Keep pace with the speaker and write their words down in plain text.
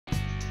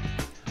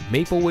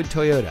Maplewood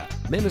Toyota,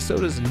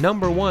 Minnesota's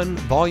 #1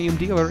 volume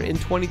dealer in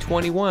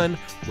 2021,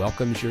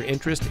 welcomes your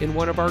interest in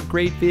one of our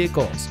great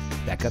vehicles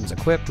that comes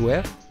equipped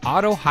with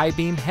auto high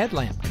beam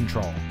headlamp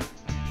control,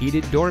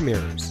 heated door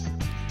mirrors,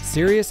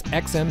 Sirius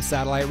XM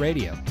satellite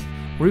radio,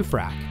 roof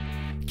rack,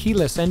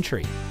 keyless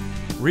entry,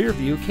 rear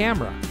view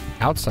camera,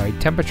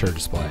 outside temperature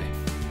display,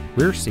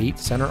 rear seat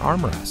center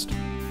armrest,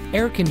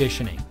 air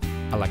conditioning,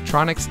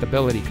 electronic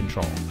stability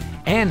control,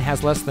 and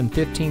has less than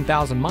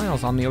 15,000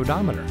 miles on the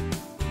odometer.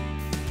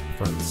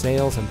 From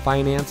sales and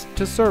finance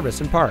to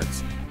service and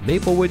parts,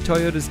 Maplewood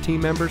Toyota's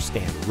team members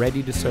stand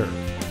ready to serve.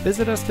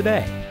 Visit us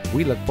today.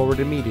 We look forward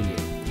to meeting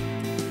you.